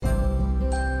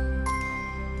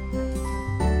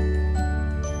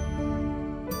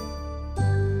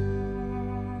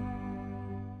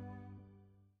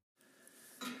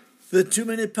The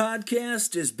 2-Minute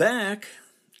Podcast is back,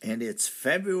 and it's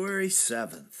February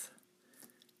 7th.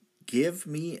 Give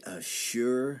me a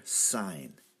sure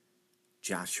sign.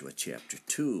 Joshua chapter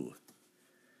 2.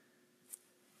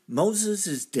 Moses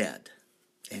is dead,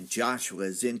 and Joshua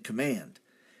is in command.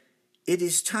 It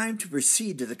is time to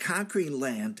proceed to the conquering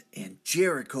land, and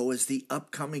Jericho is the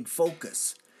upcoming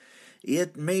focus.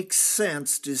 It makes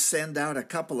sense to send out a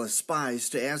couple of spies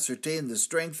to ascertain the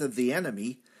strength of the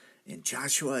enemy, and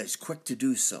Joshua is quick to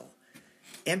do so.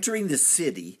 Entering the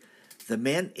city, the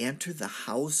men enter the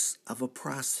house of a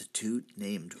prostitute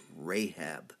named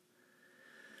Rahab.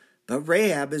 But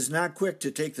Rahab is not quick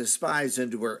to take the spies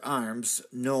into her arms,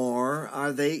 nor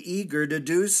are they eager to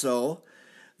do so.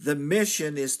 The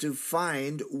mission is to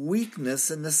find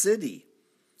weakness in the city,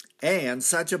 and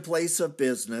such a place of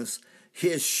business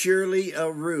is surely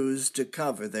a ruse to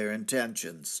cover their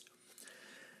intentions.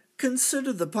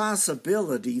 Consider the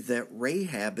possibility that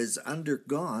Rahab has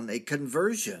undergone a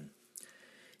conversion.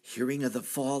 Hearing of the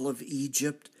fall of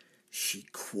Egypt, she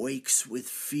quakes with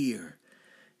fear,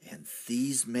 and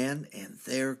these men and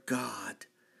their God.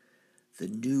 The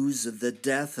news of the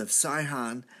death of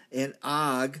Sihon and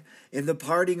Og and the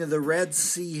parting of the Red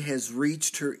Sea has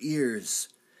reached her ears.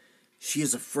 She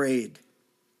is afraid,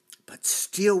 but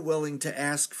still willing to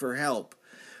ask for help.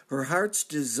 Her heart's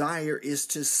desire is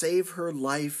to save her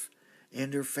life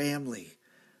and her family,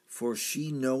 for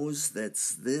she knows that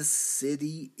this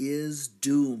city is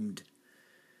doomed.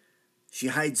 She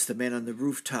hides the men on the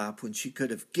rooftop when she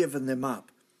could have given them up.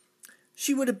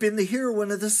 She would have been the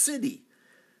heroine of the city,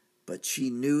 but she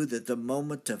knew that the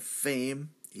moment of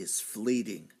fame is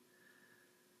fleeting.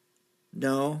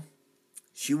 No,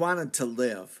 she wanted to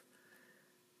live.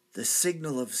 The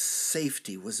signal of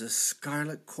safety was a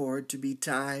scarlet cord to be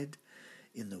tied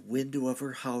in the window of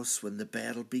her house when the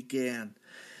battle began.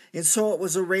 And so it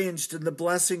was arranged, and the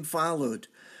blessing followed.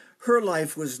 Her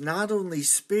life was not only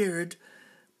spared,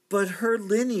 but her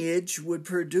lineage would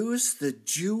produce the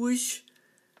Jewish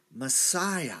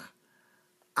Messiah,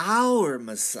 our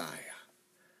Messiah.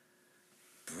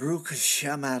 Baruch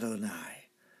Hashem Adonai.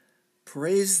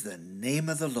 Praise the name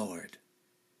of the Lord.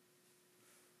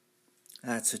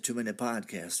 That's a 2-Minute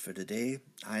Podcast for today.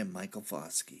 I'm Michael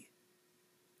Foskey.